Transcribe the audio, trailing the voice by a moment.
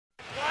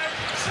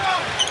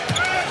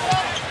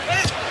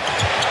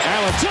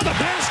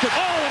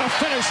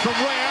this from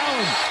Ray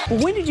Allen.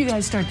 Well, when did you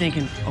guys start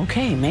thinking,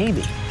 okay,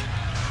 maybe?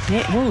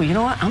 Whoa, you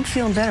know what? I'm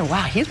feeling better.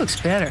 Wow, he looks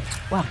better.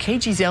 Wow,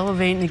 KG's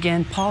elevating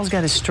again. Paul's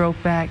got his stroke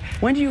back.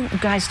 When do you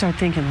guys start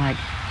thinking, like,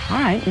 all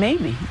right,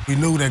 maybe? We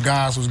knew that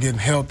guys was getting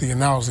healthy,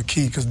 and that was the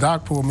key, because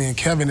Doc pulled me and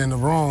Kevin in the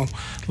room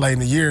late in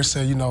the year and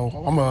said, you know,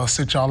 I'm going to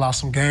sit y'all out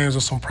some games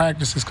or some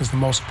practices, because the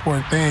most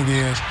important thing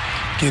is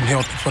getting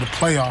healthy for the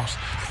playoffs.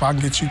 If I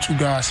can get you two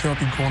guys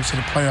healthy going to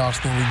the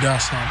playoffs, then we got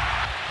something.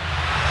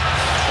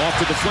 Off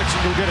the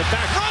deflection, he'll get it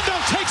back. Rondo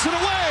takes it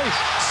away,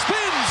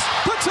 spins,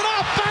 puts it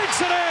up,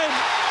 banks it in.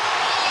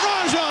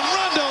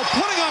 Rondo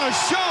putting on a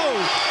show.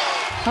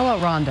 How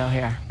about Rondo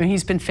here? I mean,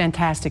 he's been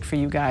fantastic for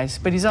you guys,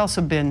 but he's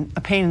also been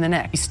a pain in the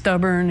neck. He's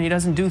stubborn. He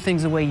doesn't do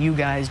things the way you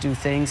guys do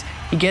things.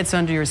 He gets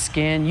under your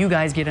skin. You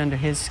guys get under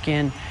his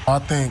skin. I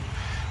think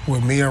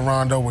with me and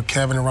Rondo, with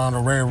Kevin and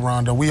Rondo, Ray and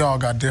Rondo, we all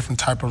got different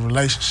type of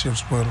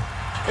relationships with him.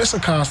 It's a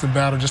constant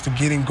battle just to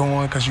get him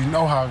going, because you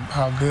know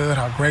how good,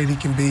 how great he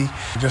can be.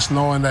 Just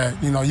knowing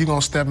that, you know, you're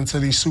gonna step into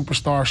these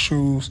superstar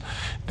shoes,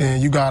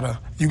 then you gotta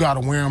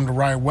wear them the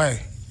right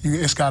way.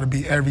 It's got to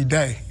be every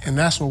day, and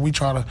that's what we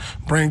try to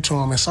bring to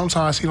him. And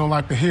sometimes he don't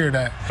like to hear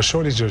that.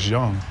 Shorty's just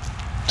young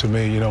to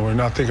me. You know, when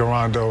I think of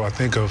Rondo, I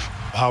think of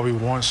how we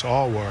once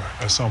all were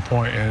at some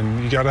point,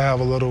 and you got to have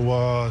a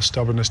little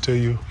stubbornness to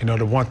you. You know,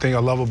 the one thing I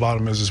love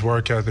about him is his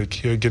work ethic.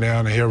 He'll get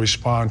down and he'll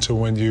respond to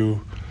when you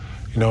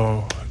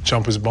know,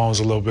 jump his bones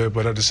a little bit,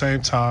 but at the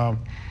same time,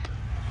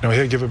 you know,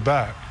 he'll give it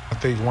back. I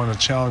think one of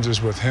the challenges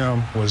with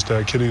him was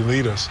that could he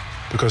lead us?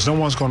 Because no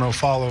one's going to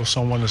follow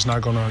someone that's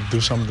not going to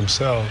do something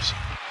themselves.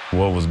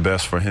 What was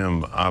best for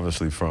him,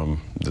 obviously, from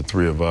the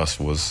three of us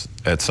was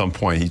at some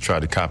point he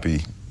tried to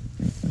copy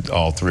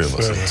all three of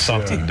us,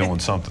 doing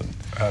something.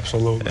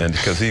 Absolutely. And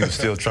because he was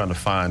still trying to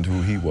find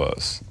who he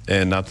was.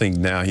 And I think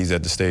now he's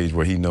at the stage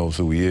where he knows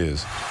who he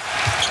is.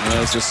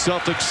 As the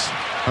Celtics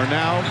are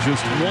now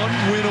just one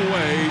win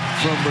away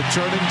from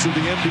returning to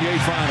the NBA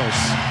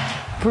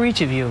Finals. For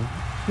each of you,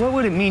 what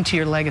would it mean to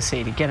your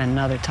legacy to get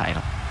another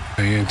title?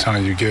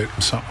 Anytime you get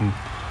something,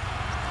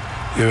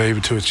 you're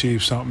able to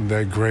achieve something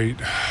that great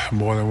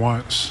more than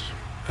once,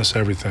 that's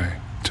everything.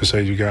 To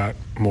say you got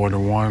more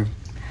than one,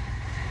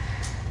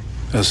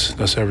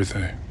 that's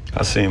everything.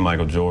 I seen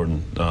Michael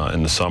Jordan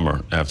in the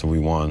summer after we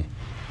won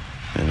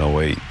in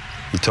 08.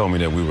 He told me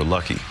that we were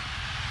lucky,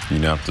 you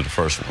know, after the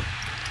first one.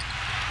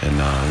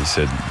 And he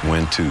said,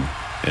 win two,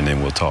 and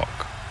then we'll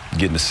talk.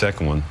 Getting the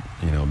second one,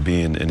 you know,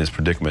 being in this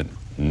predicament,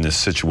 in this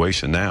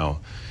situation now,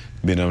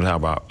 being able to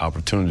have an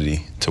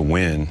opportunity to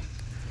win,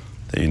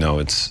 you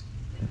know,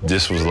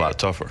 this was a lot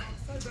tougher.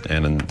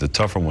 And the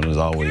tougher one is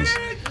always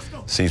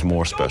seems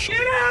more special.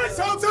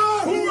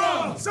 Showtime!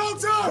 Hoorah!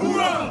 Showtime!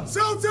 Hoorah!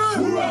 Showtime!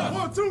 Hoorah!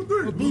 1, 2,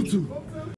 3.